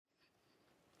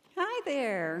Hi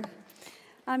there.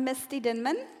 I'm Misty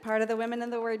Denman, part of the Women in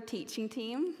the Word teaching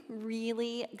team.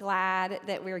 Really glad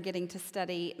that we're getting to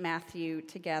study Matthew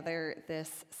together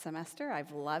this semester.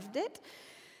 I've loved it.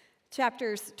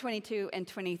 Chapters 22 and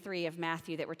 23 of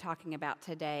Matthew that we're talking about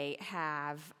today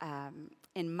have,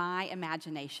 in my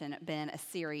imagination, been a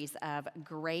series of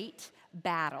great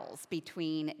battles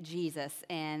between Jesus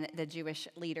and the Jewish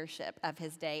leadership of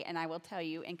his day. And I will tell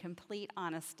you in complete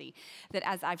honesty that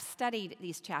as I've studied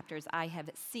these chapters, I have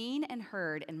seen and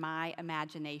heard in my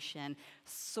imagination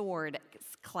sword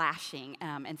clashing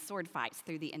and sword fights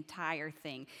through the entire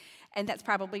thing. And that's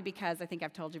probably because, I think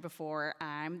I've told you before,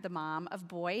 I'm the mom of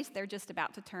boys. They're just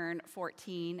about to turn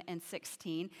 14 and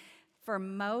 16. For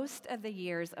most of the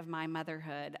years of my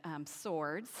motherhood,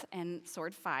 swords and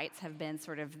sword fights have been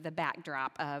sort of the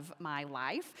backdrop of my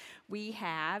life. We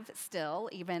have still,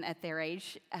 even at their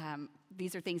age,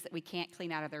 these are things that we can't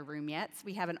clean out of their room yet. So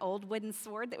we have an old wooden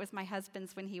sword that was my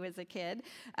husband's when he was a kid.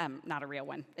 Not a real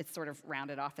one. It's sort of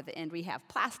rounded off at the end. We have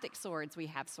plastic swords. We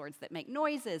have swords that make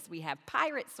noises. We have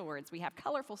pirate swords. We have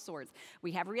colorful swords.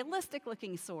 We have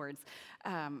realistic-looking swords.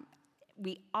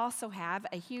 We also have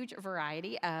a huge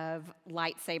variety of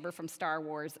lightsaber from Star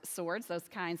Wars swords, those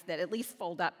kinds that at least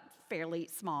fold up fairly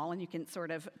small and you can sort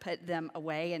of put them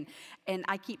away. And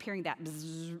I keep hearing that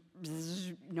bzz,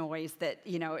 bzz noise that,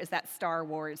 is that Star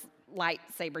Wars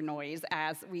lightsaber noise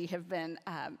as we have been,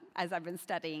 as I've been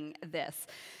studying this.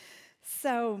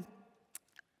 So,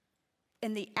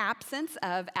 in the absence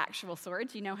of actual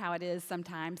swords, you know how it is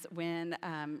sometimes when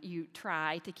you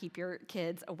try to keep your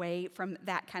kids away from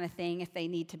that kind of thing if they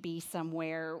need to be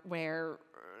somewhere where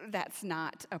that's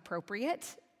not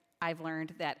appropriate. I've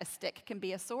learned that a stick can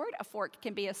be a sword, a fork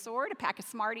can be a sword, a pack of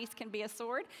Smarties can be a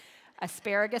sword,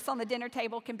 asparagus on the dinner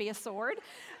table can be a sword.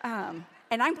 And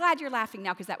I'm glad you're laughing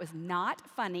now because that was not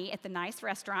funny at the nice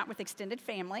restaurant with extended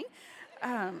family.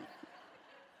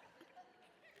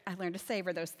 I learned to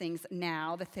savor those things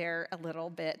now that they're a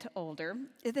little bit older.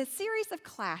 The series of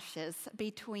clashes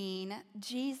between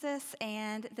Jesus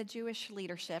and the Jewish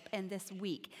leadership in this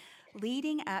week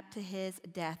leading up to his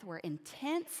death were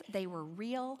intense, they were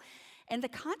real, and the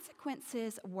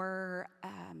consequences were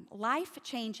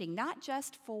life-changing, not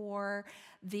just for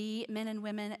the men and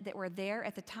women that were there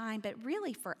at the time, but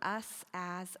really for us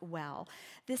as well.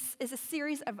 This is a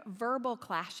series of verbal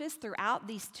clashes throughout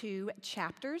these two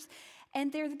chapters, and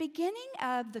they're the beginning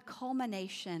of the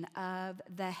culmination of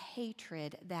the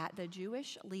hatred that the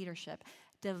Jewish leadership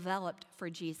developed for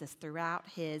Jesus throughout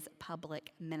his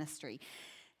public ministry.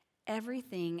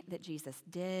 Everything that Jesus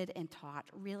did and taught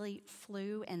really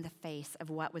flew in the face of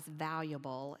what was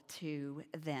valuable to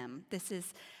them. This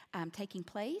is taking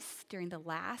place during the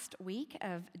last week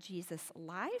of Jesus'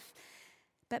 life.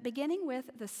 But beginning with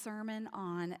the Sermon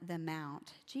on the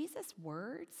Mount, Jesus'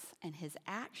 words and his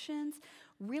actions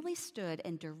really stood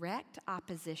in direct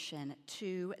opposition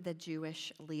to the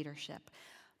Jewish leadership.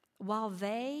 While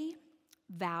they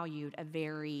valued a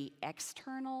very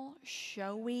external,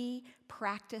 showy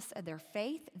practice of their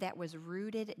faith that was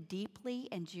rooted deeply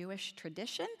in Jewish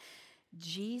tradition,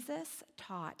 Jesus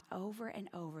taught over and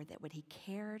over that what he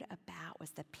cared about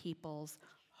was the people's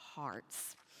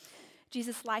hearts.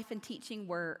 Jesus' life and teaching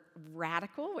were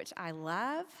radical, which I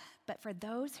love, but for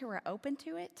those who were open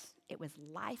to it, it was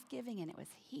life-giving and it was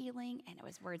healing and it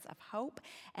was words of hope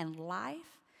and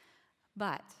life.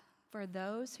 But for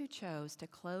those who chose to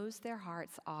close their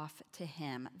hearts off to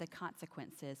him, the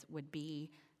consequences would be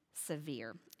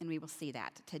severe, and we will see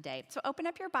that today. So open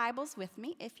up your Bibles with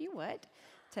me, if you would,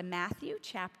 to Matthew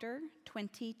chapter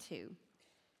 22.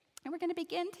 And we're going to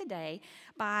begin today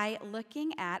by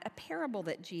looking at a parable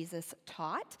that Jesus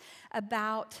taught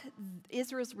about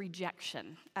Israel's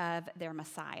rejection of their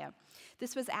Messiah.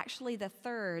 This was actually the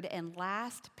third and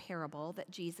last parable that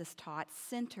Jesus taught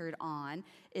centered on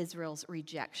Israel's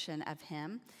rejection of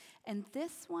him. And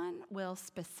this one will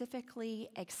specifically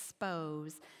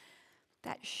expose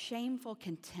that shameful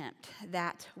contempt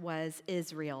that was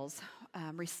Israel's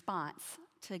response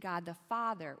to God the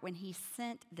Father when he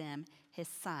sent them his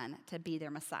son to be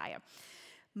their Messiah.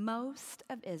 Most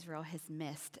of Israel has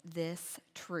missed this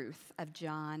truth of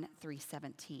John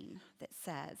 3:17 that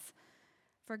says,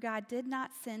 "For God did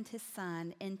not send his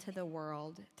son into the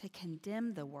world to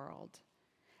condemn the world,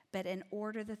 but in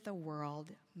order that the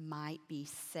world might be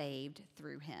saved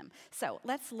through him." So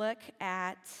let's look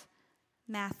at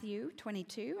Matthew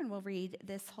 22, and we'll read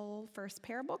this whole first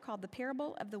parable called the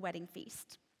Parable of the Wedding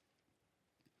Feast.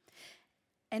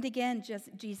 And again,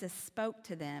 Jesus spoke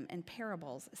to them in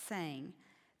parables, saying,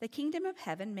 The kingdom of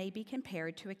heaven may be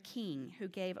compared to a king who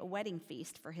gave a wedding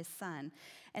feast for his son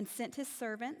and sent his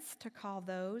servants to call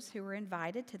those who were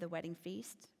invited to the wedding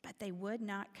feast, but they would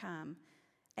not come.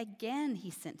 Again, he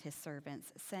sent his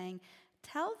servants, saying,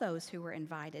 'Tell those who were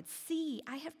invited, see,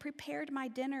 I have prepared my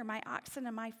dinner. My oxen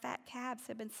and my fat calves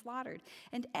have been slaughtered,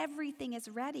 and everything is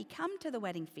ready. Come to the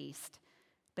wedding feast.'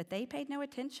 But they paid no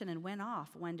attention and went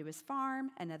off, one to his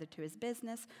farm, another to his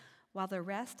business, while the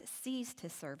rest seized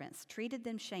his servants, treated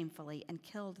them shamefully, and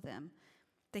killed them.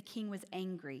 The king was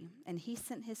angry, and he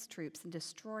sent his troops and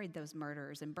destroyed those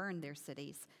murderers and burned their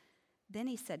cities. Then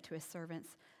he said to his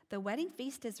servants, 'The wedding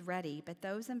feast is ready, but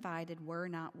those invited were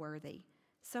not worthy.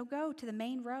 So go to the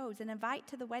main roads and invite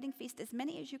to the wedding feast as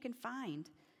many as you can find.'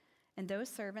 And those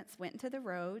servants went into the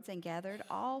roads and gathered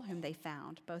all whom they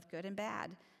found, both good and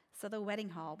bad. So the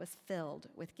wedding hall was filled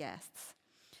with guests.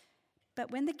 But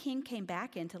when the king came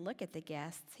back in to look at the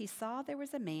guests, he saw there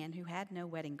was a man who had no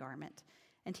wedding garment.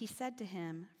 And he said to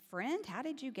him, 'Friend, how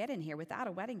did you get in here without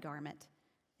a wedding garment?'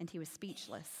 And he was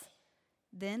speechless.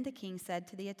 Then the king said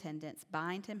to the attendants,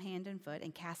 'Bind him hand and foot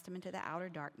and cast him into the outer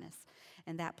darkness.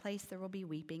 In that place there will be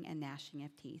weeping and gnashing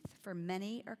of teeth, for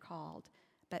many are called,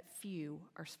 but few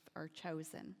are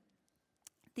chosen.'"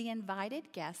 The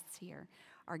invited guests here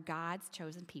are God's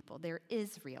chosen people. They're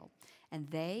Israel, and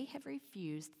they have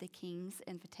refused the king's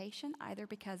invitation either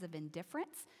because of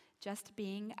indifference, just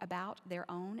being about their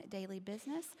own daily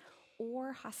business,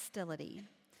 or hostility.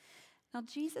 Now,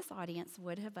 Jesus' audience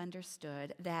would have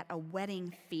understood that a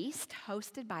wedding feast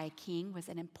hosted by a king was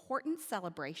an important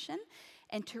celebration,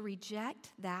 and to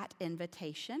reject that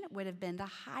invitation would have been the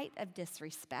height of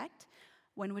disrespect.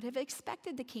 One would have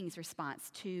expected the king's response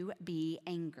to be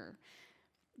anger.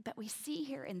 But we see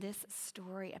here in this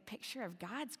story a picture of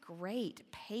God's great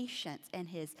patience and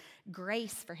his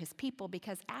grace for his people,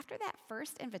 because after that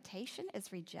first invitation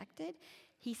is rejected,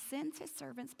 he sends his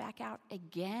servants back out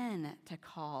again to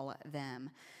call them.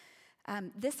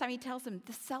 This time he tells them,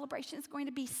 "The celebration is going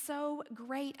to be so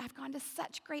great. I've gone to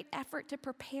such great effort to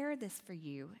prepare this for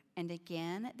you." And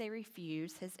again, they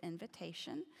refuse his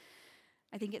invitation.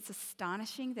 I think it's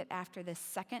astonishing that after the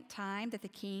second time that the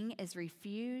king is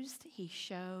refused, he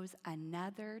shows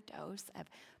another dose of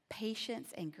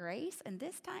patience and grace. And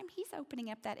this time he's opening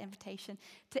up that invitation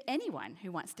to anyone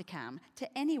who wants to come,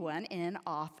 to anyone in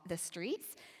off the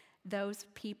streets. Those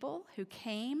people who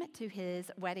came to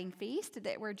his wedding feast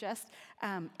that were just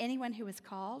anyone who was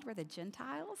called were the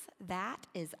Gentiles. That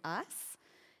is us.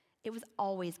 It was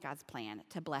always God's plan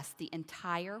to bless the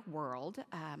entire world,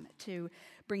 to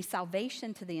bring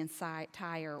salvation to the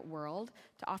entire world,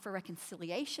 to offer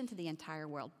reconciliation to the entire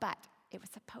world. But it was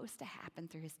supposed to happen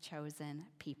through his chosen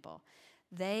people.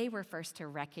 They were first to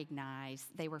recognize,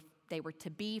 they were to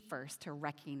be first to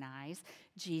recognize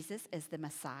Jesus as the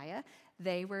Messiah.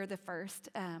 They were the first,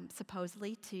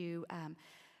 supposedly, to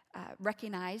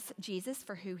recognize Jesus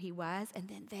for who he was, and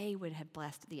then they would have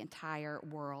blessed the entire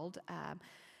world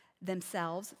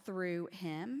themselves through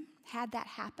him. Had that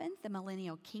happened, the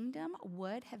millennial kingdom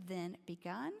would have then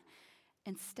begun.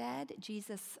 Instead,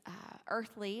 Jesus'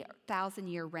 earthly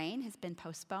 1,000-year reign has been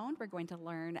postponed. We're going to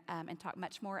learn and talk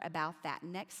much more about that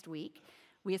next week.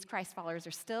 We as Christ followers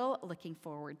are still looking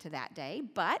forward to that day.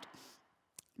 But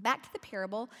back to the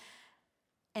parable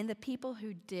and the people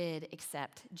who did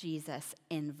accept Jesus'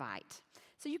 invite.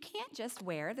 So you can't just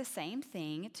wear the same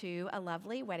thing to a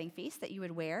lovely wedding feast that you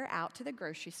would wear out to the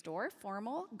grocery store.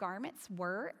 Formal garments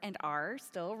were and are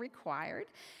still required.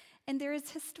 And there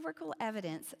is historical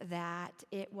evidence that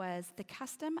it was the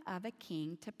custom of a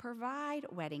king to provide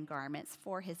wedding garments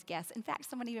for his guests. In fact,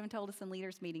 someone even told us in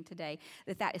leaders' meeting today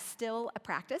that that is still a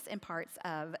practice in parts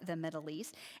of the Middle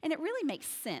East. And it really makes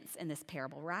sense in this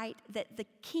parable, right? That the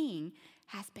king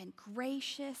has been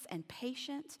gracious and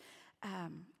patient,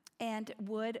 and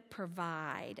would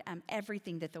provide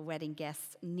everything that the wedding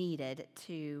guests needed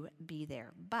to be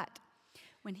there. But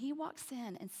when he walks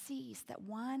in and sees that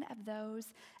one of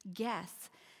those guests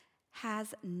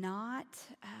has not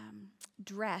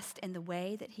dressed in the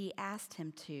way that he asked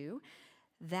him to,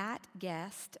 that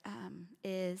guest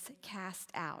is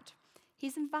cast out.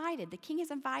 He's invited. The king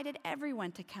has invited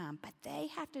everyone to come, but they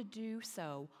have to do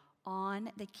so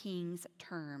on the king's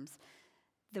terms.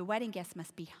 The wedding guest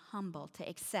must be humble to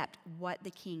accept what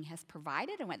the king has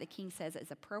provided and what the king says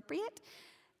is appropriate.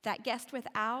 That guest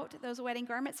without those wedding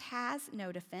garments has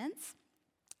no defense.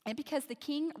 And because the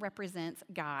king represents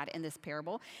God in this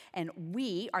parable, and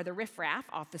we are the riffraff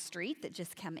off the street that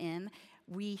just come in,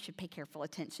 we should pay careful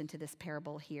attention to this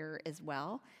parable here as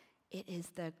well. It is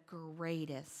the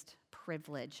greatest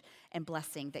privilege and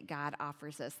blessing that God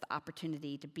offers us, the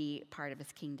opportunity to be part of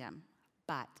his kingdom.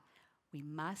 But We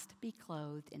must be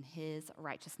clothed in his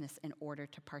righteousness in order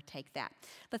to partake that.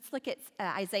 Let's look at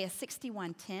Isaiah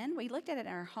 61:10. We looked at it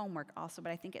in our homework also,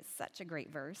 but I think it's such a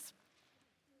great verse.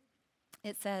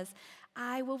 It says,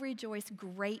 I will rejoice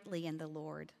greatly in the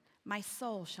Lord. My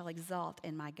soul shall exult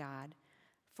in my God.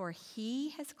 For he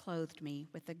has clothed me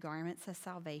with the garments of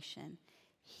salvation.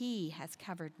 He has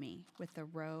covered me with the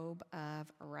robe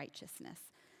of righteousness.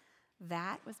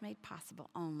 That was made possible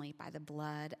only by the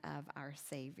blood of our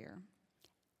Savior.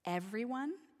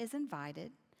 Everyone is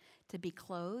invited to be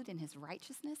clothed in his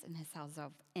righteousness and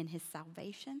in his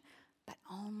salvation, but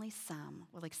only some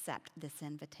will accept this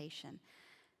invitation.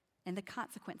 And the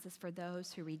consequences for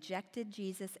those who rejected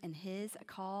Jesus and his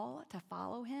call to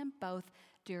follow him, both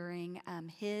during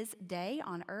his day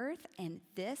on earth and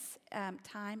this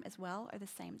time as well, are the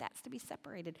same. That's to be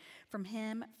separated from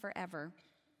him forever.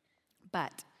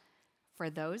 But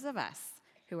for those of us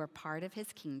who are part of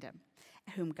his kingdom,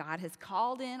 whom God has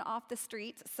called in off the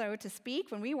streets, so to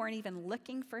speak, when we weren't even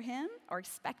looking for him or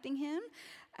expecting him,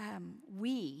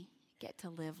 we get to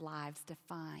live lives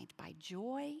defined by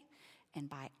joy and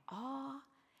by awe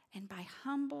and by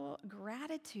humble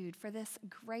gratitude for this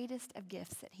greatest of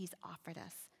gifts that he's offered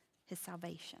us, his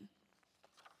salvation.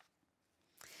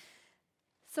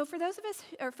 So for those of us,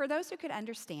 or for those who could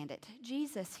understand it,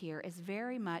 Jesus here is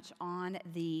very much on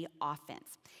the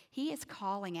offense. He is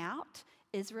calling out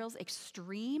Israel's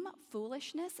extreme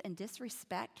foolishness and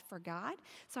disrespect for God.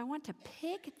 So I want to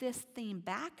pick this theme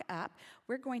back up.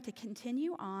 We're going to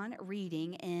continue on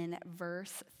reading in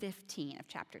verse 15 of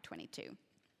chapter 22.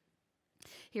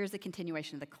 Here's the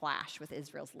continuation of the clash with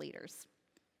Israel's leaders.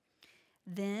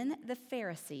 Then the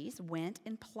Pharisees went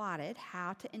and plotted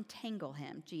how to entangle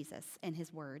him, Jesus, in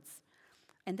his words.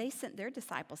 And they sent their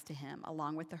disciples to him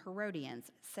along with the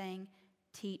Herodians, saying,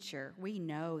 Teacher, we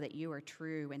know that you are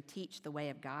true and teach the way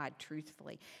of God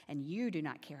truthfully, and you do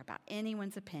not care about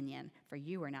anyone's opinion, for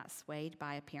you are not swayed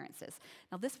by appearances.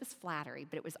 Now, this was flattery,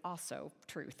 but it was also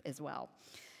truth as well.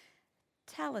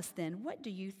 Tell us then, what do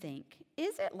you think?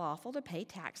 Is it lawful to pay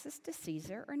taxes to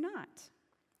Caesar or not?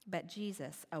 But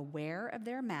Jesus, aware of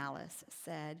their malice,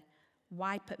 said,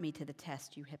 Why put me to the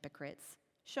test, you hypocrites?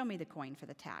 Show me the coin for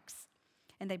the tax.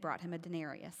 And they brought him a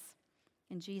denarius.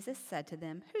 And Jesus said to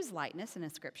them, Whose likeness and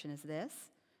inscription is this?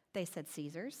 They said,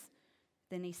 Caesar's.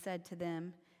 Then he said to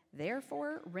them,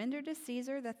 Therefore render to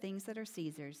Caesar the things that are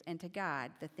Caesar's, and to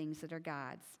God the things that are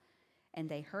God's. And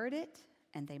they heard it,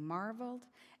 and they marveled,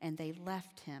 and they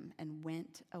left him and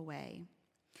went away.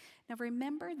 Now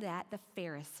remember that the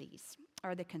Pharisees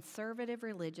are the conservative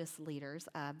religious leaders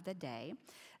of the day.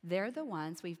 They're the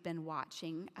ones we've been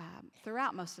watching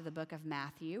throughout most of the book of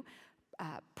Matthew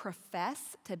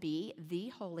profess to be the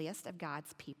holiest of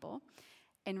God's people.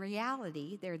 In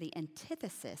reality, they're the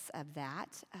antithesis of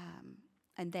that,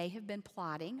 and they have been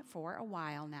plotting for a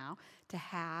while now to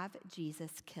have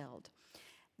Jesus killed.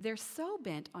 They're so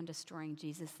bent on destroying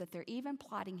Jesus that they're even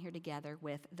plotting here together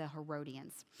with the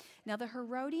Herodians. Now, the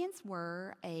Herodians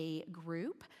were a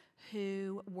group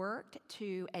who worked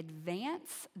to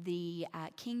advance the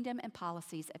kingdom and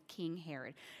policies of King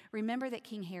Herod. Remember that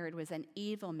King Herod was an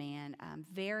evil man,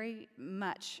 very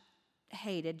much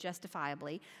hated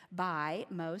justifiably by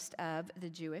most of the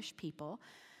Jewish people.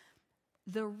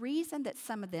 The reason that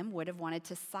some of them would have wanted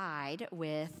to side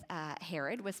with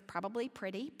Herod was probably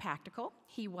pretty practical.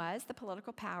 He was the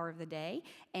political power of the day,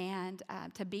 and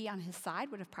to be on his side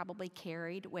would have probably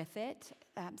carried with it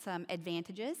some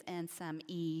advantages and some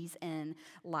ease in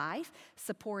life.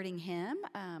 Supporting him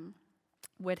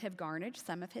would have garnered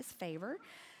some of his favor.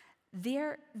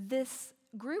 This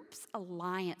group's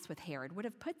alliance with Herod would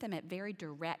have put them at very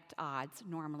direct odds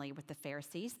normally with the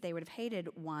Pharisees. They would have hated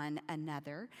one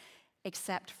another.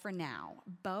 Except for now,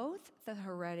 both the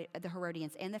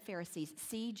Herodians and the Pharisees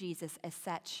see Jesus as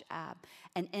such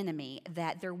an enemy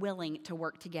that they're willing to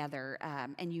work together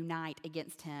and unite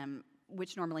against him,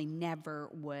 which normally never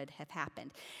would have happened.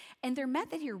 And their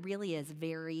method here really is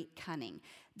very cunning.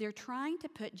 They're trying to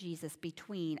put Jesus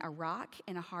between a rock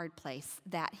and a hard place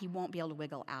that he won't be able to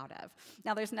wiggle out of.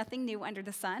 Now, there's nothing new under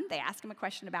the sun. They ask him a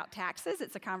question about taxes.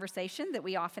 It's a conversation that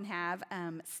we often have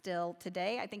still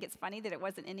today. I think it's funny that it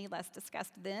wasn't any less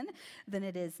discussed then than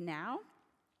it is now.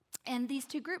 And these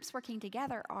two groups working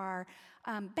together are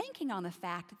banking on the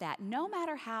fact that no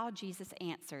matter how Jesus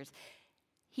answers,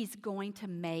 he's going to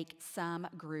make some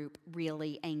group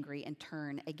really angry and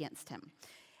turn against him.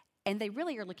 And they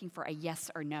really are looking for a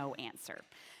yes or no answer.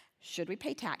 Should we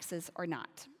pay taxes or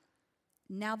not?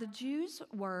 Now, the Jews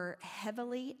were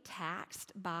heavily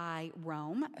taxed by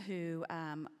Rome, who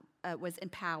was in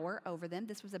power over them.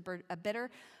 This was a bitter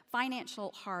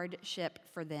financial hardship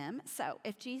for them. So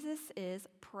if Jesus is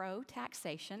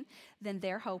pro-taxation, then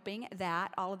they're hoping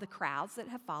that all of the crowds that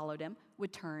have followed him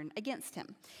would turn against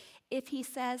him. If he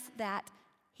says that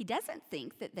he doesn't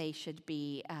think that they should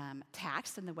be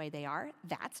taxed in the way they are,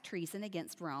 that's treason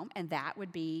against Rome, and that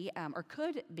would be, or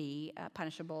could be,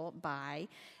 punishable by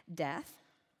death.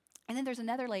 And then there's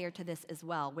another layer to this as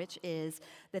well, which is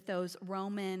that those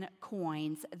Roman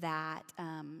coins that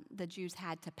the Jews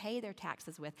had to pay their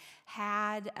taxes with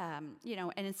had,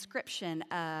 an inscription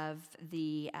of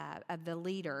the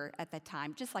leader at the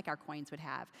time, just like our coins would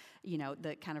have,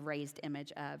 the kind of raised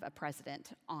image of a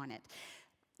president on it.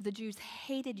 The Jews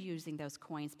hated using those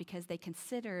coins because they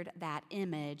considered that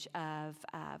image of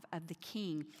the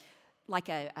king like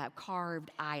a carved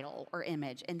idol or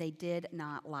image, and they did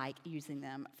not like using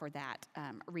them for that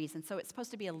reason. So it's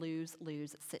supposed to be a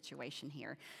lose-lose situation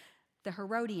here. The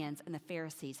Herodians and the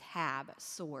Pharisees have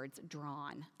swords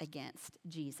drawn against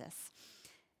Jesus.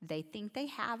 They think they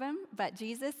have him, but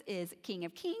Jesus is King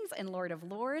of Kings and Lord of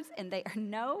Lords, and they are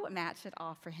no match at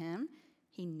all for him.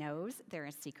 He knows they're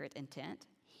a secret intent.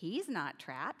 He's not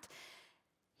trapped.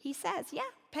 He says, yeah,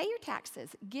 pay your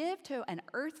taxes. Give to an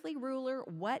earthly ruler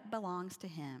what belongs to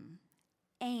him,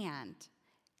 and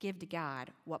give to God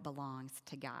what belongs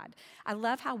to God. I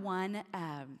love how one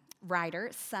writer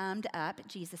summed up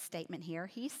Jesus' statement here.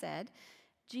 He said,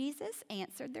 Jesus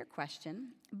answered their question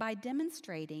by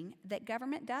demonstrating that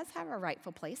government does have a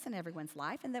rightful place in everyone's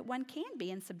life and that one can be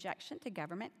in subjection to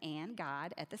government and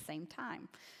God at the same time.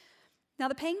 Now,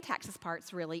 the paying taxes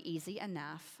part's really easy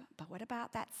enough, but what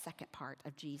about that second part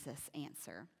of Jesus'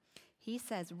 answer? He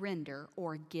says, render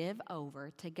or give over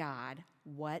to God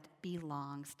what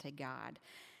belongs to God.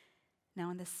 Now,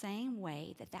 in the same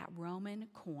way that Roman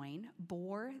coin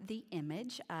bore the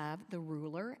image of the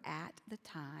ruler at the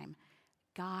time,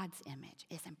 God's image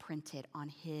is imprinted on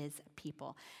his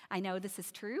people. I know this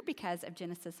is true because of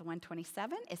Genesis 1:27.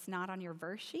 It's not on your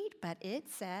verse sheet, but it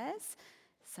says,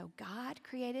 so God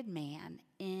created man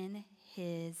in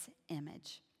his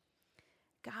image.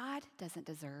 God doesn't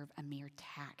deserve a mere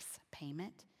tax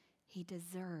payment. He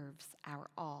deserves our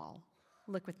all.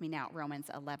 Look with me now at Romans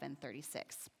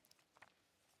 11:36.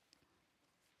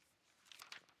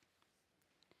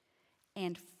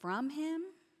 And from him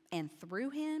and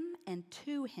through him and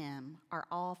to him are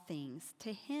all things.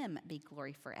 To him be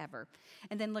glory forever.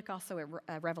 And then look also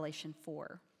at Revelation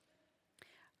 4.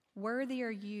 Worthy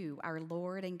are you, our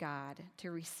Lord and God,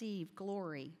 to receive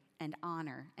glory and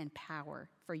honor and power,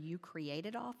 for you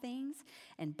created all things,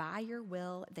 and by your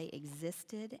will they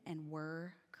existed and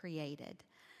were created.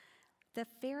 The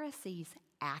Pharisees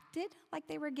acted like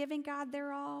they were giving God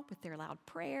their all with their loud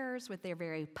prayers, with their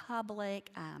very public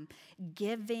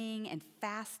giving and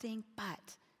fasting,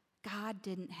 but God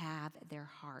didn't have their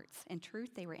hearts. In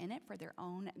truth, they were in it for their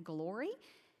own glory,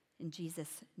 and Jesus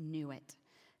knew it.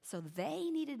 So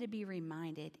they needed to be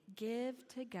reminded, give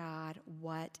to God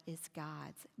what is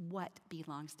God's, what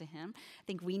belongs to him. I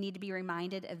think we need to be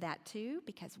reminded of that too,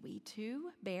 because we too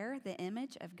bear the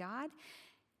image of God.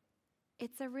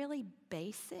 It's a really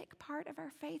basic part of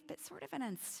our faith, but sort of an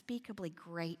unspeakably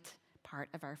great part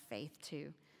of our faith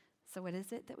too. So what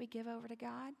is it that we give over to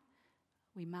God?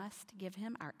 We must give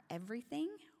him our everything.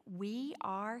 We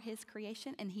are his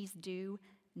creation, and he's due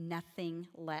nothing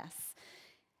less.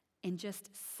 In just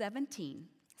 17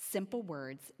 simple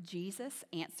words, Jesus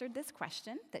answered this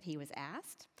question that he was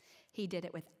asked. He did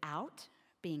it without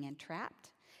being entrapped.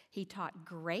 He taught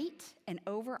great and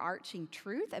overarching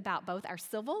truth about both our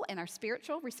civil and our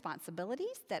spiritual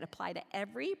responsibilities that apply to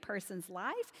every person's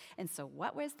life. And so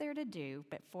what was there to do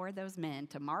but for those men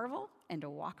to marvel and to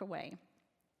walk away?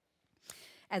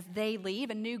 As they leave,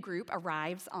 a new group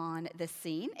arrives on the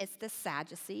scene. It's the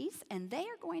Sadducees, and they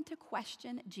are going to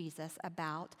question Jesus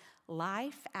about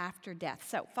life after death.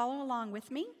 So follow along with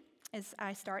me as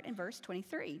I start in verse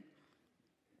 23.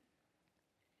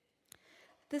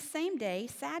 The same day,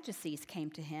 Sadducees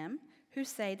came to him, who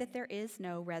say that there is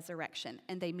no resurrection,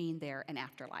 and they mean there an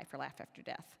afterlife or life after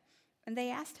death. And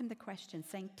they asked him the question,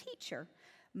 saying, Teacher,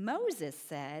 Moses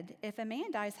said, if a man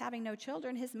dies having no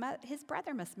children, his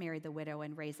brother must marry the widow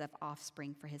and raise up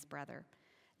offspring for his brother.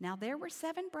 Now there were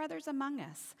 7 brothers among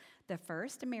us. The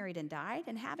first married and died,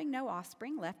 and having no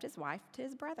offspring, left his wife to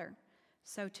his brother.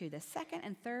 So too the second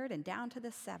and third, and down to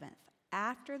the 7th.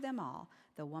 After them all,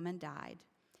 the woman died.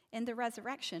 In the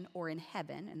resurrection, or in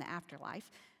heaven, in the afterlife,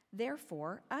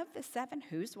 therefore, of the 7,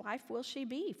 whose wife will she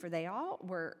be? For they all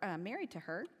were married to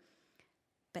her.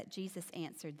 But Jesus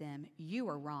answered them, You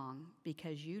are wrong,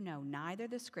 because you know neither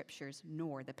the Scriptures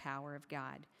nor the power of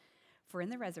God. For in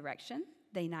the resurrection,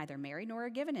 they neither marry nor are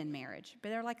given in marriage,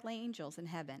 but are like angels in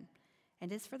heaven.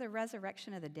 And as for the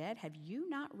resurrection of the dead, have you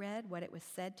not read what it was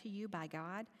said to you by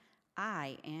God?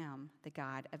 I am the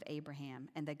God of Abraham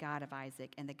and the God of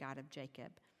Isaac and the God of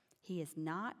Jacob. He is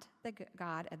not the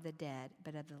God of the dead,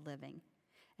 but of the living.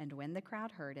 And when the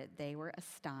crowd heard it, they were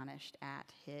astonished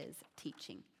at his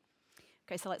teaching.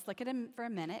 Okay, so let's look at them for a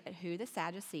minute at who the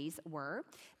Sadducees were.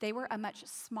 They were a much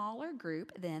smaller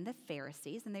group than the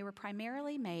Pharisees, and they were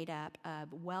primarily made up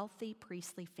of wealthy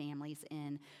priestly families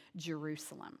in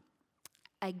Jerusalem.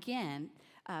 Again,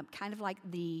 kind of like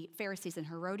the Pharisees and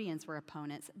Herodians were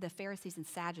opponents, the Pharisees and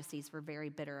Sadducees were very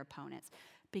bitter opponents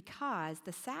because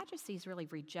the Sadducees really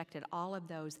rejected all of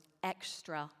those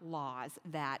extra laws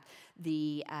that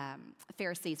the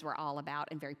Pharisees were all about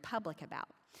and very public about.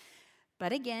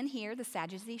 But again, here the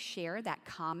Sadducees share that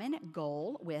common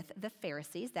goal with the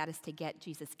Pharisees, that is to get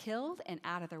Jesus killed and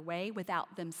out of their way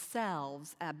without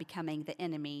themselves becoming the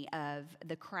enemy of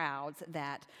the crowds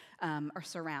that are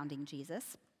surrounding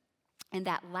Jesus. In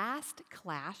that last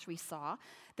clash we saw,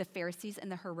 the Pharisees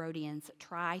and the Herodians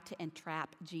try to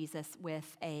entrap Jesus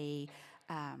with a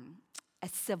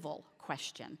civil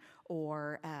question,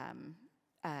 or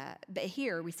but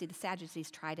here we see the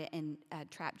Sadducees try to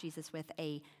entrap Jesus with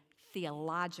a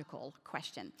theological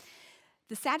question.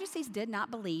 The Sadducees did not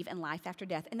believe in life after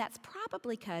death, and that's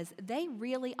probably because they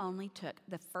really only took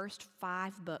the first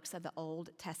 5 books of the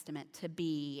Old Testament to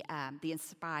be the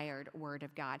inspired Word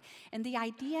of God. And the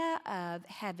idea of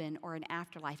heaven or an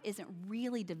afterlife isn't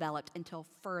really developed until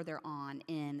further on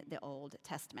in the Old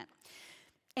Testament.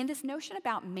 And this notion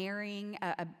about marrying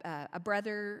a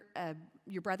brother,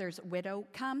 your brother's widow,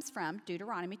 comes from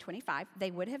Deuteronomy 25.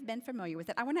 They would have been familiar with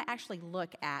it. I want to actually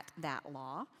look at that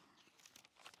law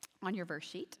on your verse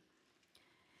sheet.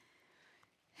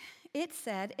 It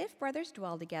said, if brothers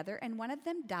dwell together and one of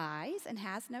them dies and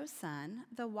has no son,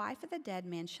 the wife of the dead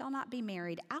man shall not be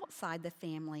married outside the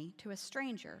family to a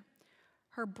stranger.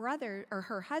 Her brother or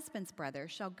her husband's brother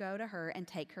shall go to her and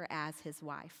take her as his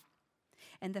wife.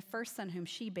 And the first son whom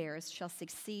she bears shall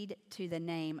succeed to the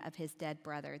name of his dead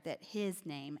brother, that his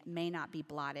name may not be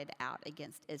blotted out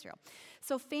against Israel.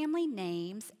 So family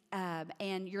names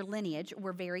and your lineage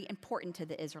were very important to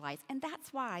the Israelites, and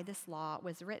that's why this law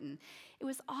was written. It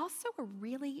was also a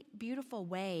really beautiful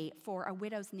way for a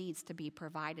widow's needs to be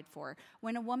provided for.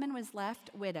 When a woman was left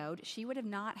widowed, she would have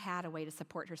not had a way to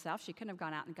support herself. She couldn't have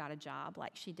gone out and got a job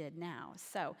like she did now.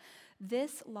 So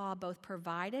this law both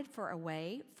provided for a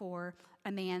way for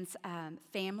a man's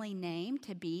family name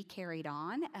to be carried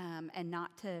on and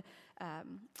not to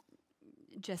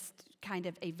just kind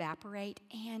of evaporate,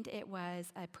 and it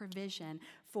was a provision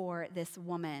for this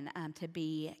woman to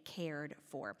be cared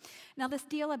for. Now, this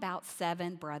deal about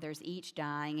 7 brothers each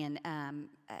dying and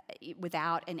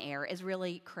without an heir is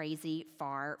really crazy,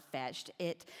 far-fetched.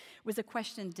 It was a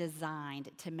question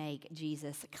designed to make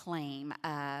Jesus' claim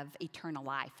of eternal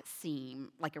life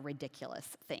seem like a ridiculous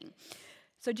thing.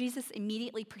 So Jesus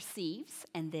immediately perceives,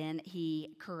 and then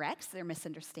he corrects their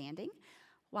misunderstanding.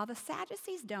 While the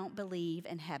Sadducees don't believe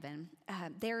in heaven,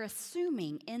 they're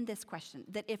assuming in this question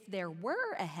that if there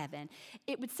were a heaven,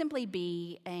 it would simply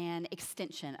be an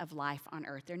extension of life on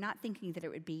earth. They're not thinking that it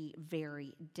would be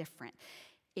very different.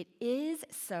 It is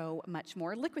so much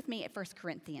more. Look with me at 1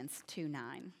 Corinthians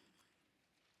 2:9.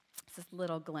 It's this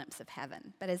little glimpse of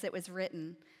heaven. But as it was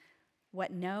written,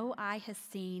 what no eye has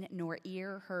seen, nor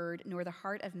ear heard, nor the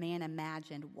heart of man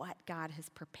imagined, what God has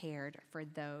prepared for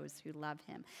those who love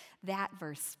him. That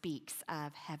verse speaks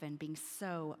of heaven being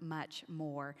so much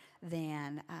more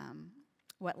than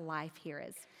what life here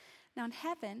is. Now, in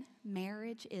heaven,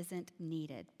 marriage isn't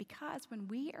needed because when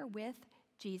we are with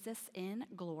Jesus in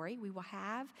glory, we will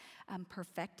have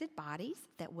perfected bodies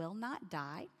that will not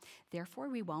die. Therefore,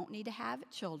 we won't need to have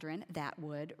children that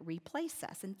would replace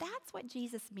us. And that's what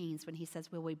Jesus means when he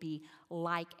says we will be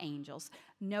like angels.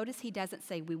 Notice he doesn't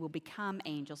say we will become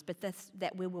angels, but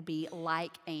that we will be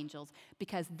like angels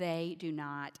because they do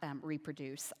not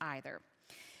reproduce either.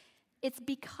 It's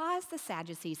because the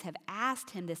Sadducees have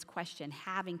asked him this question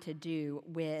having to do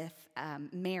with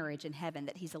marriage in heaven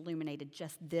that he's illuminated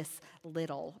just this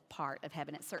little part of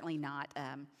heaven. It's certainly not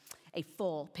a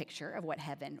full picture of what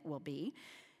heaven will be.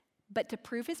 But to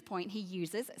prove his point, he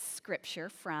uses scripture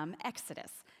from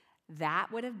Exodus.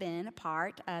 That would have been a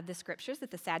part of the scriptures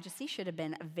that the Sadducees should have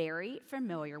been very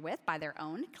familiar with by their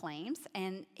own claims.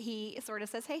 And he sort of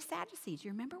says, hey, Sadducees,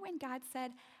 you remember when God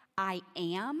said, I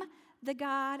am the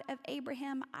God of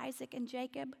Abraham, Isaac, and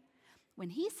Jacob? When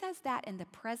he says that in the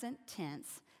present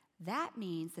tense, that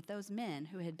means that those men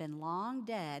who had been long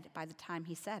dead by the time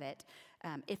he said it,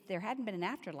 if there hadn't been an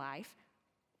afterlife,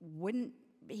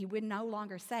 he would no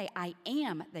longer say, I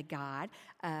am the God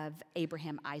of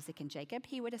Abraham, Isaac, and Jacob.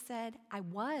 He would have said, I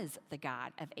was the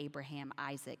God of Abraham,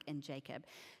 Isaac, and Jacob.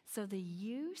 So the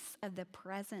use of the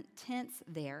present tense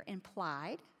there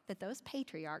implied that those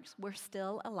patriarchs were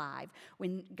still alive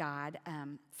when God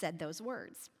said those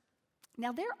words.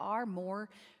 Now, there are more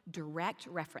direct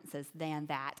references than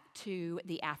that to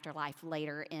the afterlife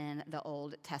later in the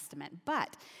Old Testament,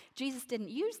 but Jesus didn't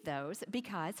use those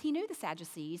because he knew the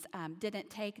Sadducees didn't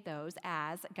take those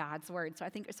as God's word. So I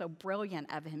think it's so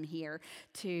brilliant of him here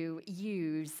to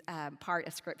use part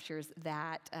of scriptures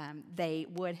that they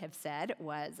would have said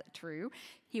was true.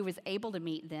 He was able to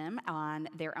meet them on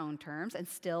their own terms and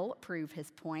still prove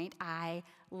his point. I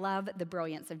love the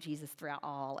brilliance of Jesus throughout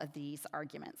all of these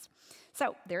arguments.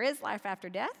 So there is life after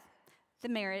death.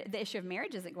 The issue of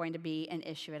marriage isn't going to be an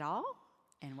issue at all.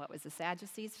 And what was the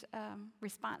Sadducees'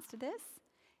 response to this?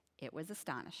 It was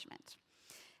astonishment.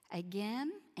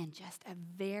 Again, in just a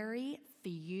very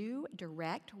few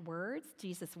direct words,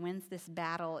 Jesus wins this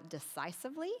battle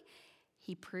decisively.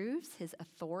 He proves his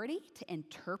authority to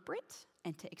interpret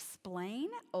and to explain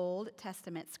Old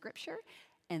Testament scripture,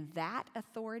 and that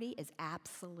authority is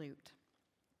absolute.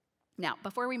 Now,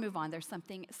 before we move on, there's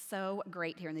something so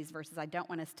great here in these verses I don't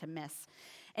want us to miss.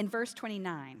 In verse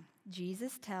 29,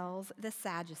 Jesus tells the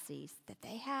Sadducees that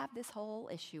they have this whole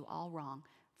issue all wrong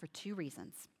for two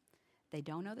reasons. They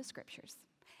don't know the scriptures,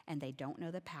 and they don't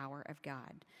know the power of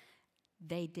God.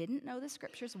 They didn't know the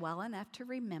scriptures well enough to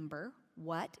remember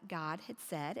what God had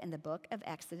said in the book of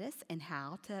Exodus and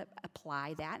how to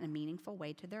apply that in a meaningful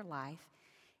way to their life.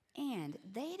 And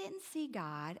they didn't see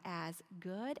God as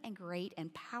good and great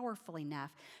and powerful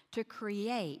enough to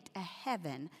create a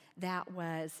heaven that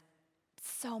was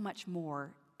so much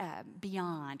more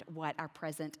beyond what our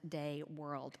present day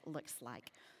world looks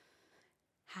like.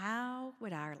 How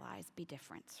would our lives be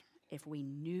different if we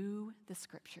knew the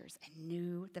scriptures and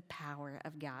knew the power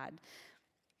of God?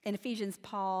 In Ephesians,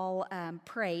 Paul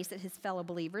prays that his fellow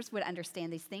believers would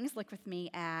understand these things. Look with me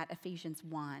at Ephesians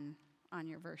 1 on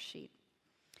your verse sheet.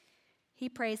 He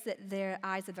prays that their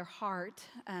eyes of their heart,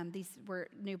 these were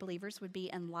new believers, would be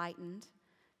enlightened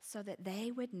so that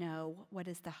they would know what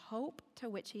is the hope to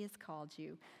which he has called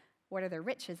you, what are the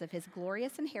riches of his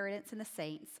glorious inheritance in the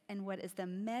saints, and what is the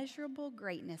measurable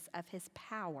greatness of his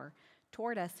power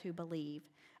toward us who believe,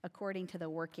 according to the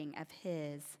working of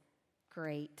his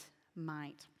great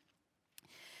might.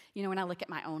 You know, when I look at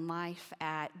my own life,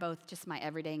 at both just my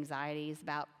everyday anxieties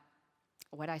about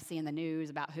what I see in the news,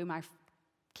 about who my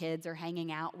kids are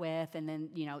hanging out with, and then,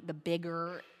 you know, the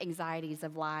bigger anxieties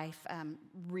of life,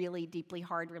 really deeply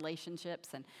hard relationships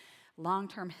and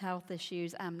long-term health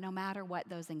issues, no matter what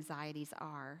those anxieties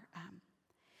are,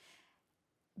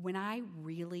 when I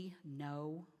really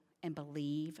know and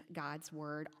believe God's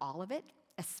word, all of it,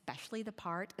 especially the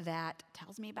part that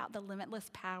tells me about the limitless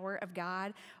power of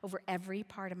God over every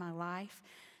part of my life,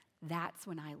 that's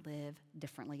when I live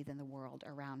differently than the world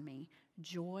around me.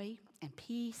 Joy and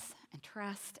peace and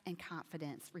trust and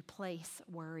confidence replace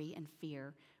worry and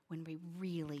fear when we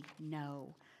really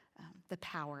know the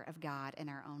power of God in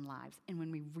our own lives and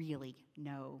when we really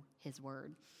know his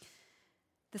word.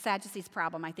 The Sadducees'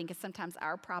 problem, I think, is sometimes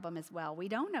our problem as well. We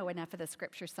don't know enough of the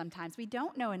scriptures sometimes. We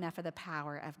don't know enough of the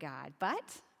power of God,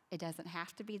 but it doesn't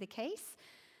have to be the case.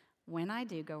 When I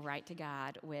do go right to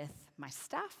God with my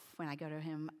stuff, when I go to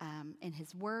him in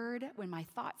his word, when my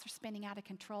thoughts are spinning out of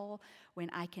control, when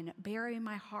I can bury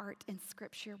my heart in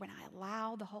scripture, when I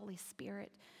allow the Holy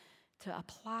Spirit to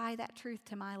apply that truth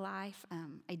to my life,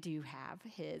 I do have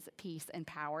his peace and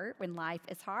power. When life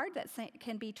is hard, that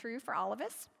can be true for all of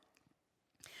us.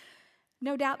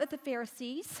 No doubt that the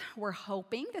Pharisees were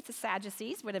hoping that the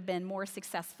Sadducees would have been more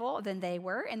successful than they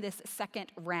were in this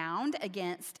second round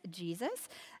against Jesus.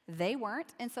 They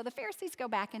weren't, and so the Pharisees go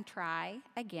back and try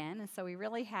again, and so we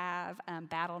really have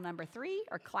battle number 3,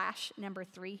 or clash number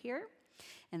 3 here.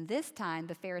 And this time,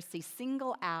 the Pharisees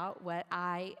single out what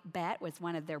I bet was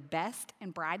one of their best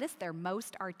and brightest, their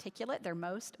most articulate, their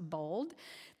most bold.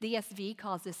 The ESV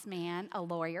calls this man a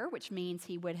lawyer, which means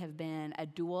he would have been a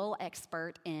dual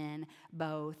expert in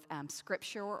both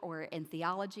scripture or in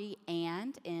theology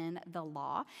and in the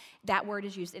law. That word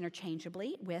is used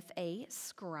interchangeably with a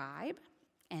scribe.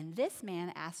 And this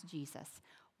man asked Jesus,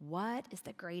 what is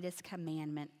the greatest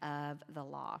commandment of the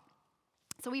law?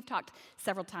 So we've talked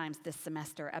several times this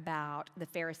semester about the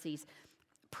Pharisees'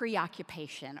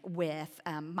 preoccupation with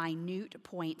minute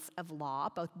points of law,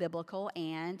 both biblical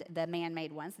and the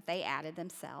man-made ones that they added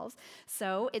themselves.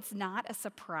 So it's not a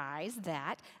surprise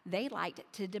that they liked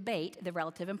to debate the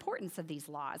relative importance of these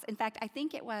laws. In fact, I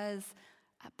think it was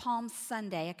Palm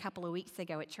Sunday, a couple of weeks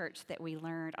ago at church, that we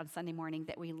learned on Sunday morning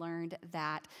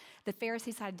that the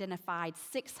Pharisees had identified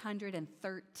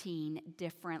 613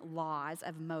 different laws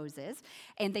of Moses,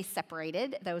 and they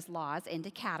separated those laws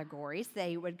into categories.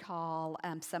 They would call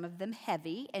some of them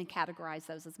heavy and categorize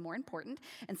those as more important,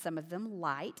 and some of them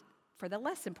light for the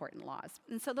less important laws.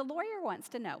 And so the lawyer wants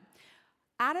to know,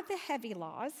 out of the heavy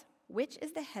laws, which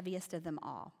is the heaviest of them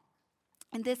all?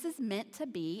 And this is meant to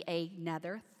be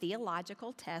another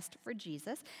theological test for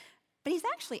Jesus, but he's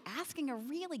actually asking a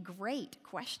really great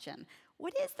question.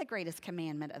 What is the greatest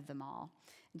commandment of them all?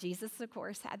 Jesus, of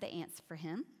course, had the answer for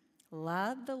him.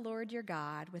 Love the Lord your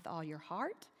God with all your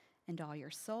heart and all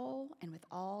your soul and with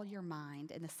all your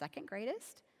mind. And the second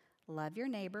greatest, love your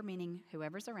neighbor, meaning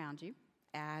whoever's around you,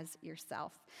 as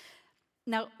yourself.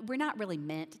 Now, we're not really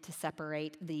meant to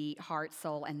separate the heart,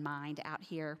 soul, and mind out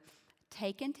here.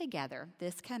 Taken together,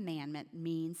 this commandment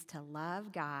means to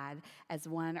love God, as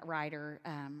one writer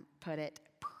put it,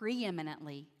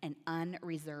 preeminently and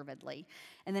unreservedly.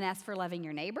 And then as for loving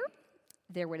your neighbor,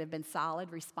 there would have been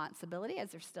solid responsibility,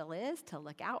 as there still is, to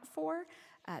look out for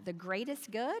the greatest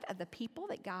good of the people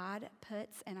that God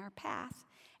puts in our path.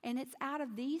 And it's out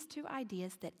of these two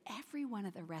ideas that every one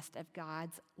of the rest of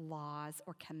God's laws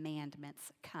or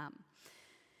commandments come.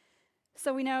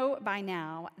 So we know by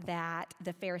now that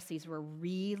the Pharisees were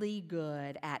really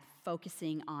good at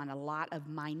focusing on a lot of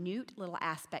minute little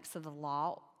aspects of the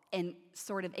law and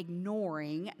sort of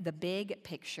ignoring the big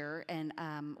picture and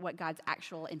what God's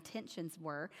actual intentions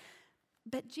were.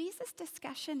 But Jesus'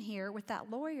 discussion here with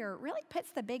that lawyer really puts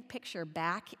the big picture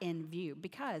back in view,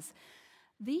 because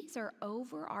these are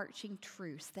overarching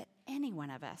truths that any one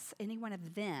of us, any one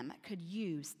of them, could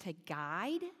use to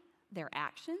guide their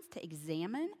actions, to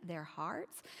examine their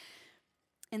hearts.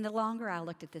 And the longer I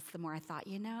looked at this, the more I thought,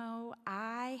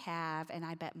 I have, and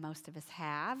I bet most of us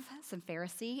have, some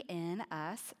Pharisee in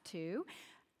us too.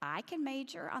 I can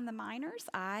major on the minors.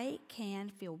 I can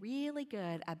feel really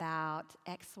good about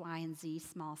X, Y, and Z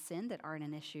small sin that aren't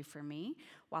an issue for me,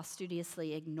 while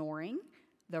studiously ignoring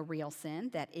the real sin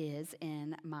that is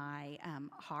in my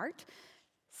heart.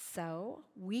 So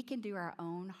we can do our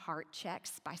own heart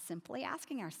checks by simply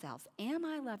asking ourselves, am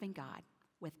I loving God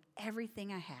with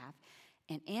everything I have?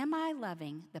 And am I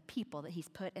loving the people that he's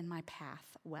put in my path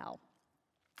well?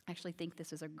 I actually think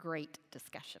this is a great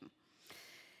discussion.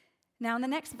 Now, in the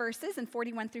next verses, in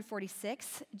 41 through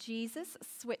 46, Jesus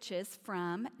switches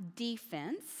from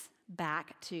defense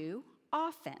back to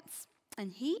offense.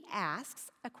 And he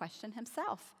asks a question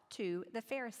himself to the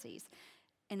Pharisees.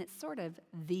 And it's sort of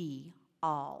the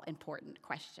all-important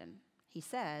question. He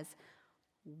says,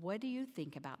 what do you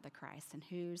think about the Christ, and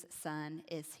whose son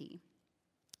is he?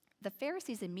 The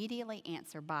Pharisees immediately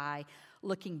answer by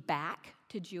looking back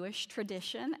to Jewish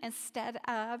tradition instead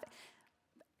of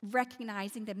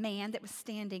recognizing the man that was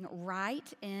standing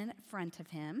right in front of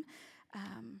him.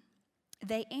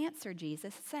 They answer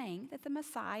Jesus saying that the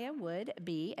Messiah would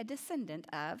be a descendant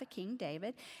of King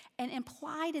David, and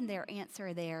implied in their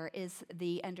answer there is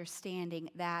the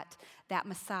understanding that that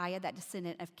Messiah, that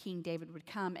descendant of King David, would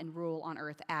come and rule on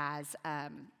earth as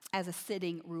a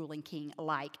sitting ruling king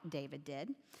like David did.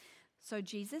 So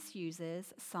Jesus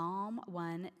uses Psalm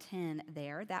 110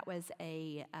 there. That was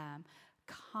a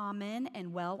common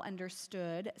and well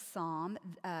understood psalm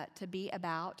to be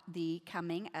about the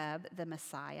coming of the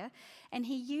Messiah. And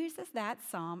he uses that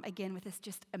psalm again with this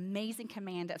just amazing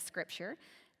command of Scripture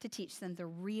to teach them the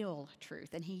real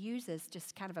truth. And he uses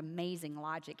just kind of amazing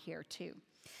logic here too.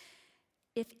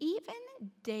 If even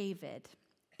David,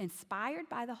 inspired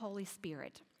by the Holy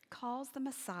Spirit, calls the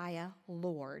Messiah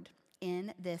Lord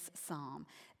in this psalm,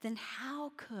 then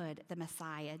how could the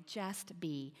Messiah just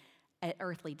be an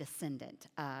earthly descendant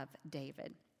of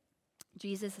David?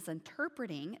 Jesus is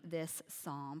interpreting this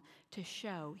psalm to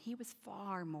show he was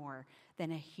far more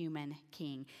than a human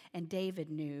king, and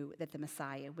David knew that the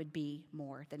Messiah would be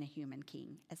more than a human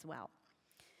king as well.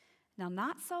 Now,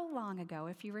 not so long ago,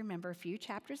 if you remember a few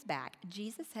chapters back,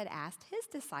 Jesus had asked his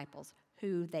disciples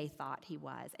who they thought he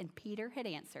was, and Peter had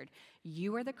answered,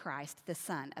 "You are the Christ, the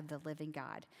Son of the living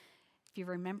God." If you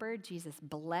remember, Jesus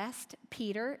blessed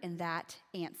Peter in that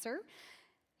answer.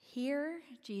 Here,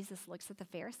 Jesus looks at the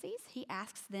Pharisees. He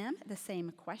asks them the same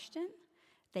question.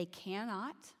 They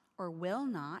cannot or will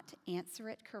not answer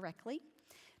it correctly.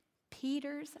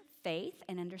 Peter's faith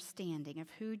and understanding of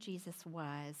who Jesus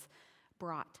was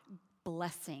brought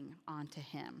blessing onto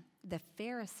him. The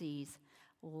Pharisees'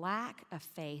 lack of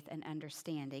faith and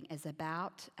understanding is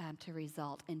about to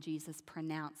result in Jesus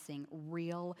pronouncing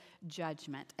real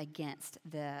judgment against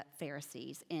the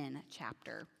Pharisees in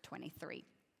chapter 23.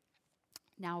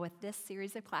 Now, with this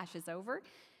series of clashes over,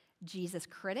 Jesus'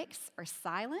 critics are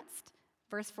silenced.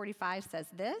 Verse 45 says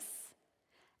this,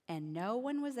 "And no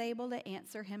one was able to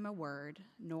answer him a word,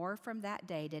 nor from that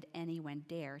day did anyone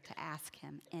dare to ask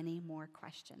him any more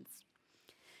questions."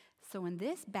 So in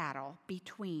this battle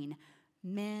between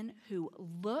men who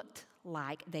looked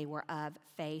like they were of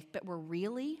faith, but were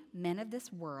really men of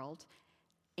this world,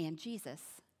 and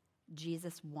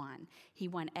Jesus won. He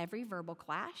won every verbal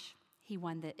clash. He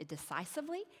won it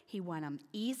decisively. He won them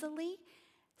easily.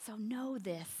 So know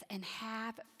this and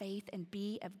have faith and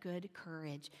be of good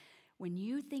courage. When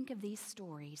you think of these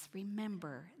stories,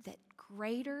 remember that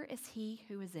greater is he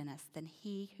who is in us than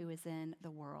he who is in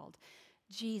the world.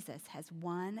 Jesus has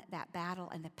won that battle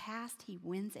in the past. He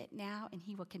wins it now, and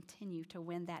he will continue to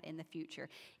win that in the future,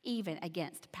 even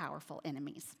against powerful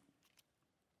enemies.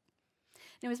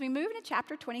 Now, as we move into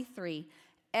chapter 23,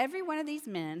 every one of these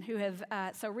men who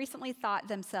have so recently thought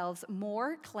themselves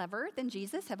more clever than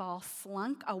Jesus have all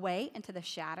slunk away into the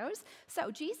shadows.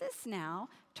 So Jesus now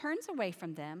turns away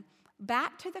from them,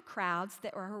 back to the crowds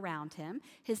that were around him.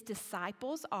 His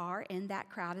disciples are in that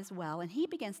crowd as well, and he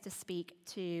begins to speak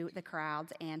to the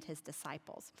crowds and his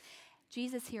disciples.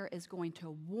 Jesus here is going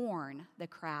to warn the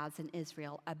crowds in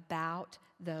Israel about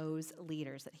those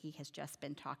leaders that he has just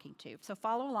been talking to. So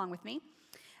follow along with me.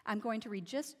 I'm going to read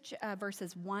just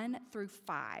verses 1 through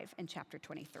 5 in chapter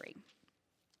 23.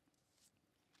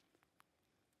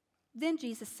 Then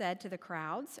Jesus said to the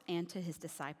crowds and to his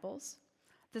disciples,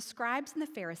 "The scribes and the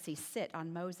Pharisees sit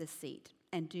on Moses' seat,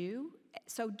 and do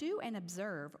and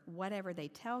observe whatever they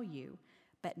tell you,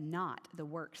 but not the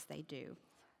works they do.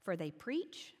 For they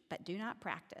preach, but do not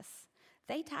practice.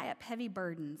 They tie up heavy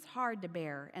burdens, hard to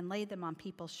bear, and lay them on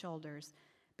people's shoulders,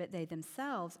 but they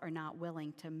themselves are not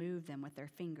willing to move them with their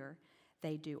finger.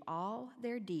 They do all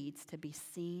their deeds to be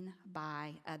seen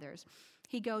by others."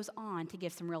 He goes on to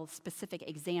give some real specific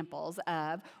examples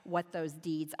of what those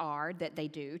deeds are that they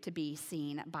do to be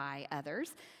seen by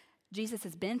others. Jesus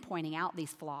has been pointing out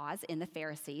these flaws in the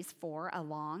Pharisees for a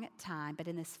long time, but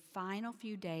in this final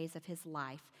few days of his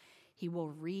life, he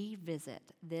will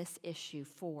revisit this issue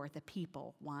for the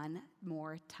people one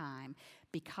more time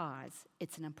because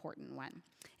it's an important one.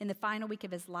 In the final week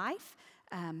of his life,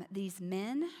 these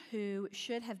men who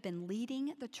should have been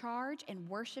leading the charge and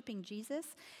worshiping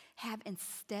Jesus have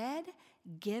instead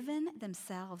given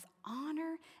themselves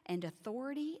honor and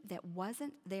authority that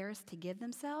wasn't theirs to give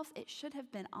themselves. It should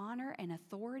have been honor and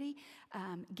authority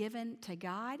given to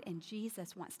God, and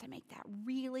Jesus wants to make that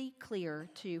really clear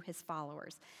to his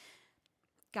followers.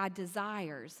 God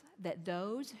desires that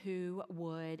those who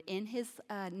would, in his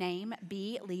name,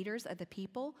 be leaders of the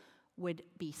people would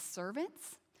be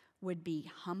servants, would be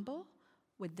humble,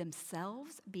 would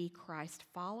themselves be Christ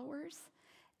followers,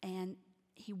 and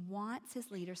he wants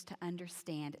his leaders to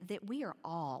understand that we are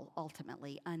all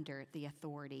ultimately under the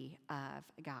authority of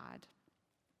God.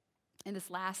 In this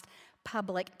last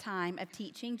public time of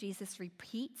teaching, Jesus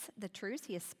repeats the truths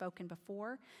he has spoken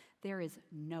before. There is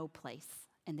no place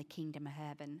in the kingdom of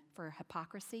heaven for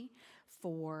hypocrisy,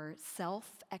 for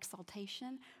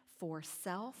self-exaltation, for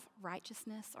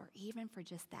self-righteousness, or even for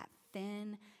just that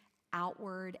thin,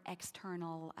 outward,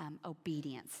 external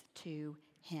obedience to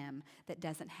him that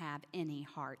doesn't have any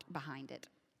heart behind it.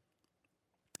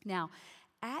 Now,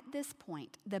 at this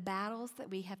point, the battles that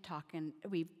we've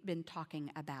been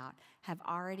talking about have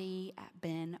already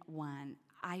been won.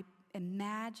 I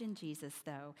imagine Jesus,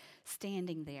 though,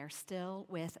 standing there still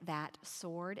with that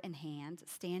sword in hand,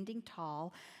 standing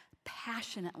tall,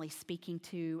 passionately speaking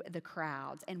to the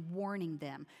crowds and warning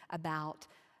them about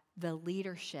the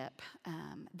leadership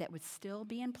that would still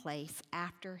be in place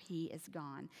after he is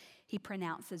gone. He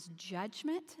pronounces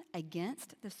judgment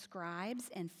against the scribes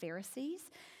and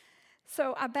Pharisees.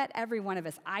 So I bet every one of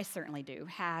us, I certainly do,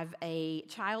 have a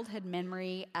childhood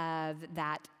memory of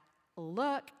that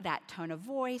look, that tone of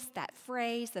voice, that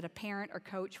phrase that a parent or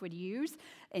coach would use,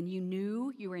 and you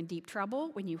knew you were in deep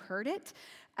trouble when you heard it.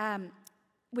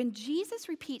 When Jesus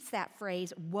repeats that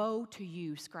phrase, "Woe to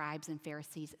you, scribes and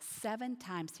Pharisees," 7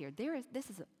 times here, this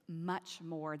is much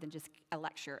more than just a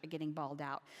lecture getting bawled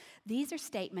out. These are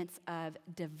statements of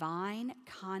divine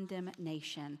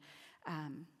condemnation.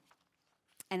 And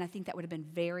I think that would have been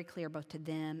very clear both to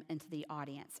them and to the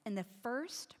audience. In the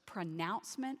first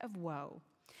pronouncement of woe,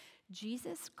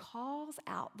 Jesus calls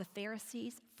out the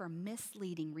Pharisees for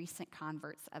misleading recent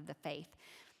converts of the faith.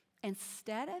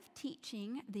 Instead of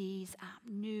teaching these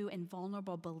new and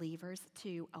vulnerable believers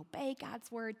to obey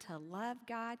God's word, to love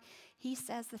God, he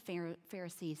says the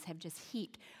Pharisees have just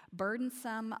heaped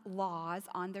burdensome laws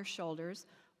on their shoulders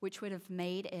which would have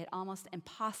made it almost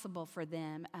impossible for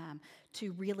them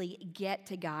to really get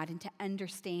to God and to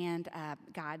understand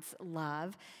God's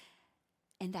love.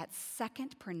 In that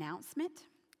second pronouncement,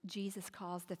 Jesus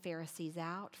calls the Pharisees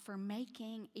out for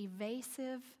making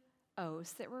evasive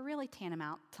oaths that were really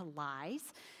tantamount to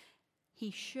lies. They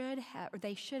should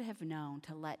have known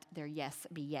to let their yes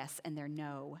be yes and their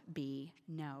no be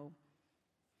no.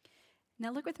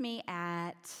 Now look with me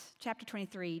at chapter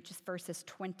 23, just verses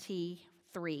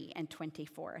 23 and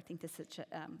 24. I think this is such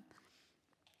a,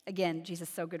 again, Jesus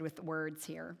is so good with words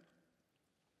here.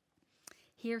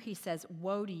 Here he says,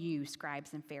 "Woe to you,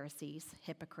 scribes and Pharisees,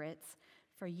 hypocrites,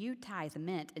 for you tithe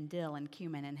mint and dill and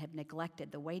cumin and have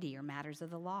neglected the weightier matters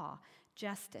of the law,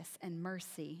 justice and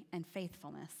mercy and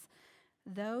faithfulness.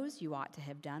 Those you ought to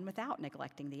have done without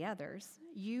neglecting the others.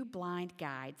 You blind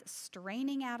guides,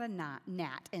 straining out a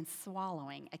gnat and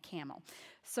swallowing a camel."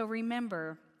 So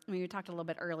remember, we talked a little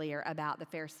bit earlier about the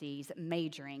Pharisees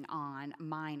majoring on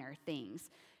minor things.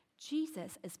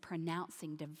 Jesus is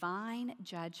pronouncing divine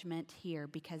judgment here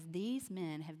because these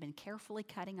men have been carefully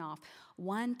cutting off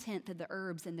 1/10 of the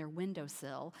herbs in their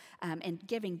windowsill and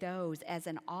giving those as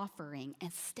an offering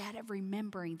instead of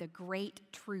remembering the great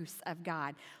truths of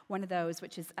God. One of those,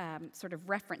 which is sort of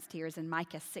referenced here, is in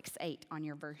Micah 6:8 on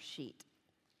your verse sheet.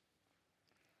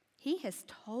 "He has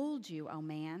told you, O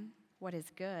man, what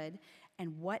is good,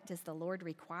 and what does the Lord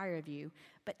require of you,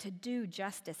 but to do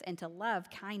justice and to love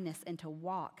kindness and to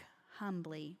walk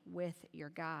humbly with your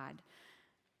God."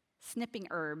 Snipping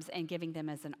herbs and giving them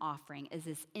as an offering is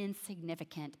as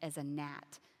insignificant as a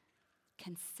gnat.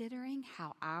 Considering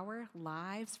how our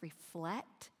lives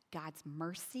reflect God's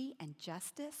mercy and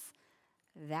justice,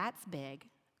 that's big.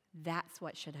 That's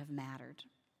what should have mattered.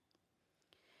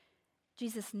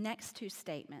 Jesus' next two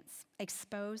statements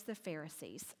expose the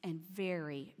Pharisees in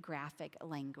very graphic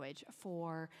language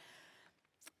for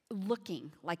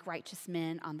looking like righteous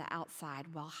men on the outside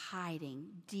while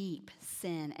hiding deep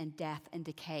sin and death and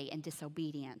decay and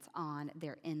disobedience on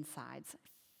their insides.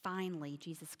 Finally,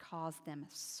 Jesus calls them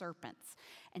serpents,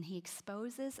 and he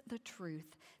exposes the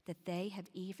truth that they have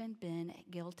even been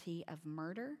guilty of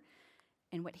murder.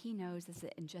 And what he knows is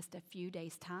that in just a few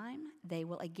days' time, they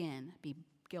will again be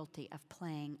guilty of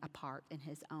playing a part in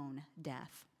his own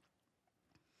death.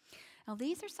 Now,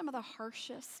 these are some of the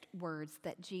harshest words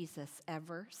that Jesus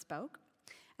ever spoke.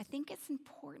 I think it's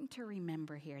important to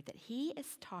remember here that he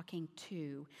is talking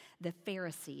to the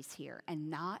Pharisees here and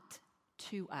not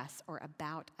to us or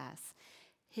about us.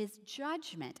 His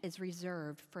judgment is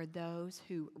reserved for those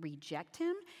who reject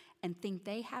him and think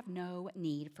they have no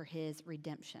need for his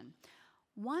redemption.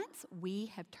 Once we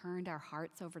have turned our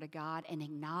hearts over to God and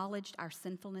acknowledged our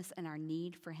sinfulness and our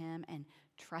need for him and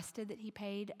trusted that he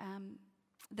paid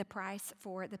the price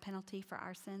for the penalty for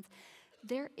our sins,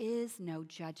 there is no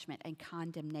judgment and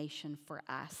condemnation for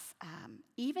us,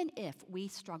 even if we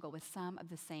struggle with some of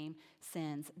the same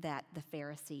sins that the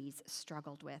Pharisees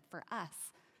struggled with. For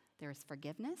us, there is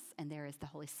forgiveness, and there is the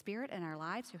Holy Spirit in our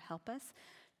lives who help us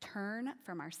turn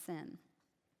from our sin.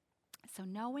 So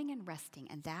knowing and resting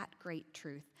in that great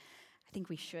truth, I think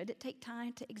we should take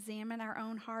time to examine our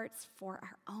own hearts for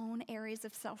our own areas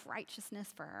of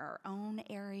self-righteousness, for our own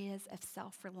areas of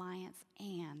self-reliance,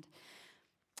 and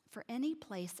for any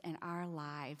place in our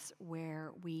lives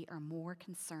where we are more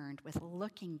concerned with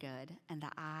looking good in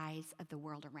the eyes of the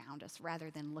world around us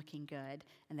rather than looking good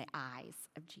in the eyes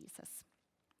of Jesus.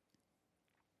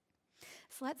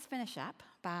 So let's finish up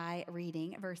by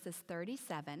reading verses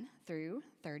 37 through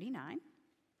 39.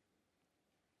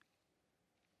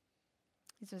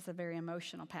 This was a very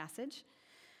emotional passage.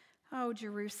 "Oh,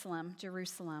 Jerusalem,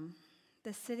 Jerusalem,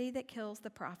 the city that kills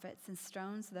the prophets and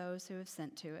stones those who are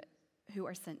sent to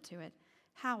it.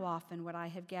 How often would I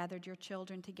have gathered your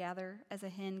children together as a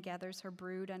hen gathers her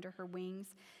brood under her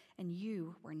wings, and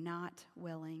you were not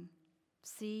willing.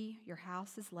 See, your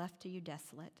house is left to you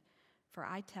desolate. For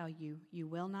I tell you, you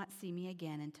will not see me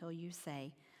again until you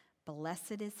say,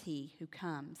 'Blessed is he who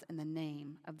comes in the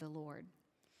name of the Lord.'"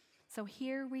 So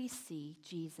here we see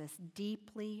Jesus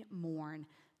deeply mourn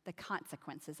the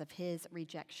consequences of his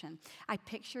rejection. I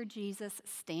picture Jesus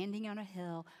standing on a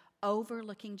hill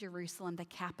overlooking Jerusalem, the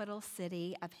capital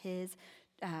city of his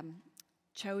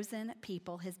chosen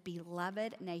people, his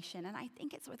beloved nation. And I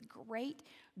think it's with great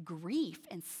grief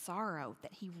and sorrow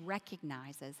that he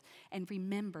recognizes and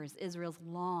remembers Israel's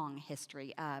long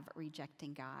history of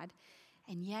rejecting God.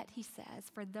 And yet he says,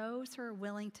 for those who are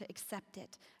willing to accept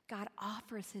it, God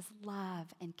offers his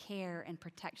love and care and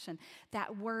protection.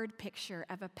 That word picture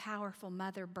of a powerful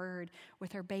mother bird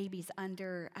with her babies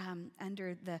under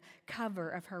the cover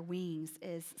of her wings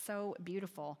is so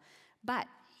beautiful. But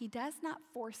he does not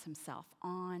force himself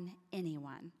on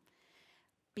anyone.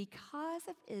 Because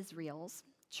of Israel's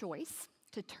choice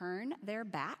to turn their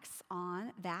backs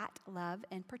on that love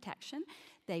and protection,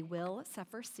 they will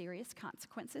suffer serious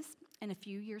consequences in a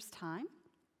few years' time.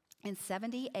 In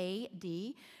 70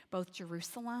 AD, both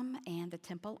Jerusalem and the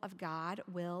temple of God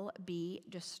will be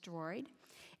destroyed.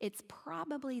 It's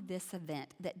probably this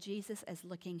event that Jesus is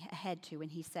looking ahead to when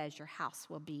he says, your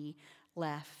house will be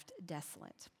left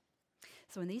desolate.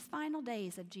 So in these final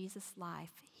days of Jesus'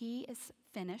 life, he is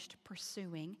finished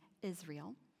pursuing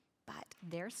Israel, but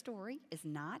their story is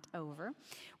not over.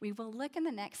 We will look in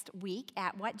the next week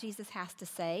at what Jesus has to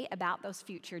say about those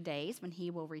future days when he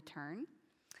will return.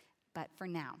 But for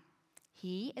now,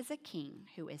 he is a king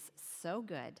who is so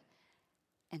good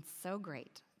and so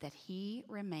great that he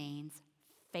remains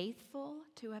faithful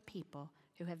to a people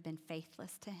who have been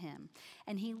faithless to him.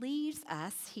 And he leaves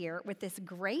us here with this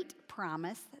great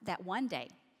promise that one day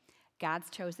God's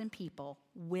chosen people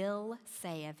will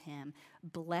say of him,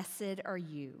 blessed are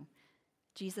you.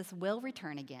 Jesus will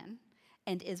return again,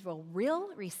 and Israel will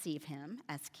receive him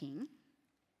as king,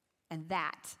 and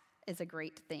that is a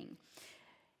great thing.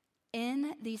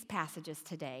 In these passages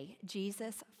today,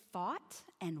 Jesus fought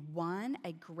and won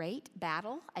a great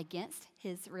battle against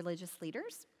his religious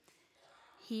leaders.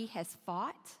 He has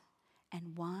fought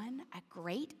and won a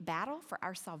great battle for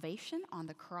our salvation on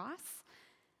the cross.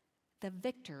 The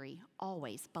victory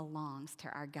always belongs to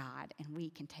our God, and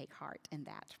we can take heart in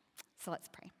that. So let's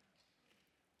pray.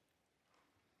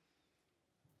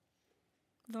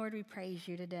 Lord, we praise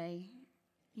you today.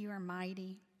 You are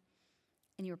mighty,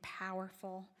 and you're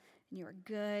powerful, and you are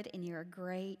good, and you are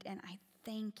great. And I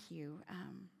thank you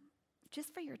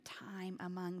just for your time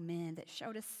among men that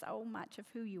showed us so much of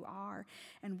who you are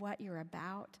and what you're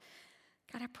about.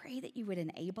 God, I pray that you would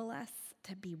enable us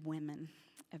to be women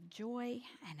of joy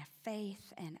and of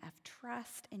faith and of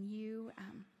trust in you.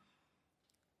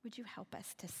 Would you help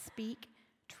us to speak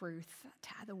truth to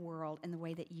the world in the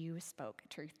way that you spoke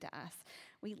truth to us?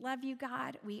 We love you,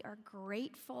 God. We are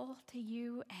grateful to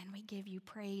you, and we give you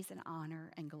praise and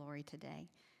honor and glory today.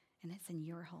 And it's in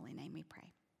your holy name we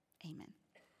pray. Amen.